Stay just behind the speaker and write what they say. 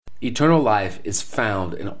Eternal life is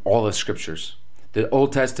found in all the scriptures. The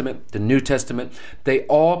Old Testament, the New Testament, they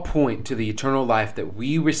all point to the eternal life that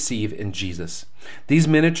we receive in Jesus. These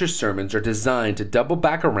miniature sermons are designed to double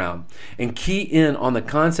back around and key in on the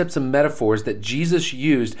concepts and metaphors that Jesus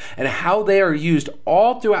used and how they are used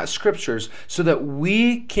all throughout scriptures so that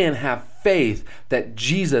we can have faith that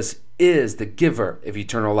Jesus is the giver of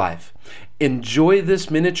eternal life. Enjoy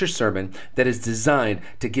this miniature sermon that is designed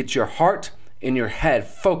to get your heart and your head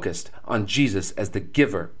focused on Jesus as the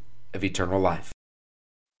giver of eternal life.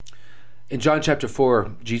 In John chapter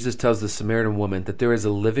 4, Jesus tells the Samaritan woman that there is a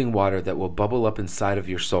living water that will bubble up inside of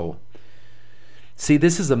your soul. See,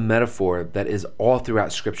 this is a metaphor that is all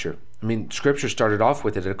throughout Scripture. I mean, Scripture started off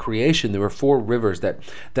with it. At creation, there were 4 rivers that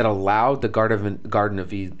allowed the Garden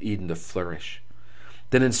of Eden to flourish.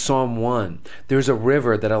 Then in Psalm 1, there's a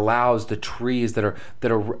river that allows the trees that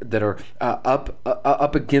are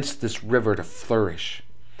up against this river to flourish.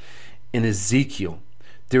 In Ezekiel,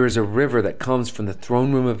 there is a river that comes from the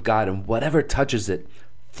throne room of God, and whatever touches it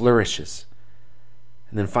flourishes.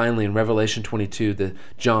 And then finally in Revelation 22,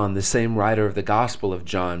 John, the same writer of the Gospel of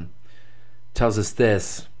John, tells us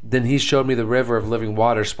this: "Then he showed me the river of living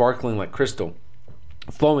water, sparkling like crystal,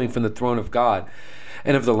 flowing from the throne of God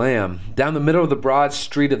and of the Lamb. Down the middle of the broad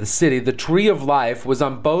street of the city, the tree of life was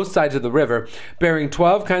on both sides of the river, bearing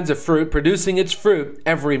 12 kinds of fruit, producing its fruit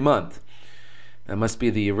every month." That must be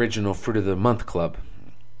the original Fruit of the Month Club.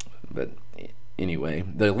 But anyway,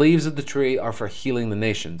 the leaves of the tree are for healing the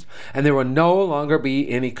nations, and there will no longer be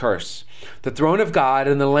any curse. The throne of God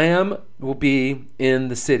and the Lamb will be in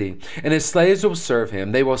the city, and his slaves will serve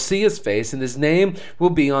him. They will see his face, and his name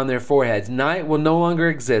will be on their foreheads. Night will no longer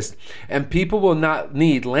exist, and people will not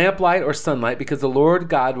need lamplight or sunlight, because the Lord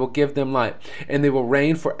God will give them light, and they will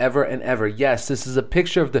reign forever and ever. Yes, this is a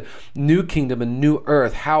picture of the new kingdom and new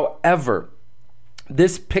earth. However,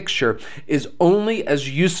 this picture is only as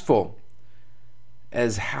useful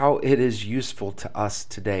as how it is useful to us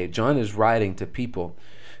today. John is writing to people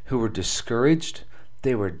who were discouraged,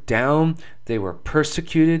 they were down, they were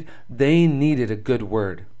persecuted, they needed a good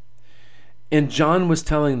word. And John was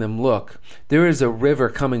telling them, look, there is a river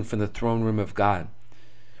coming from the throne room of God.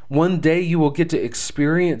 One day you will get to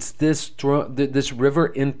experience this river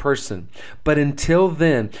in person. But until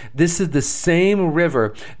then, this is the same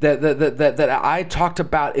river that I talked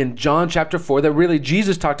about in John chapter 4, that really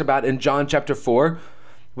Jesus talked about in John chapter 4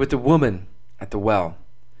 with the woman at the well.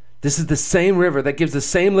 This is the same river that gives the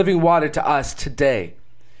same living water to us today.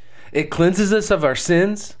 It cleanses us of our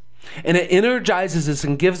sins, and it energizes us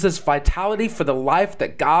and gives us vitality for the life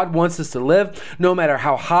that God wants us to live, no matter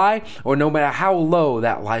how high or no matter how low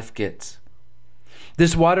that life gets.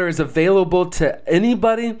 This water is available to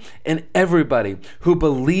anybody and everybody who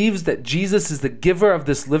believes that Jesus is the giver of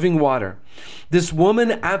this living water. This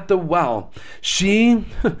woman at the well, she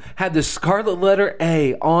had the scarlet letter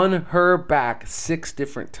A on her back 6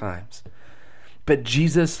 different times. But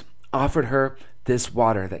Jesus offered her this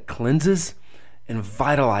water that cleanses and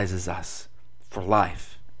vitalizes us for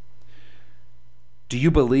life. Do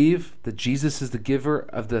you believe that Jesus is the giver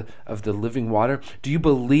of the living water? Do you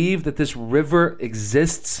believe that this river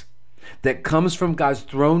exists, that comes from God's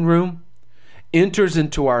throne room, enters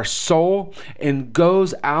into our soul, and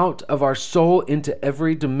goes out of our soul into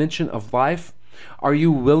every dimension of life? Are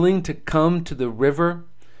you willing to come to the river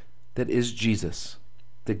that is Jesus,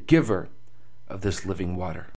 the giver of this living water?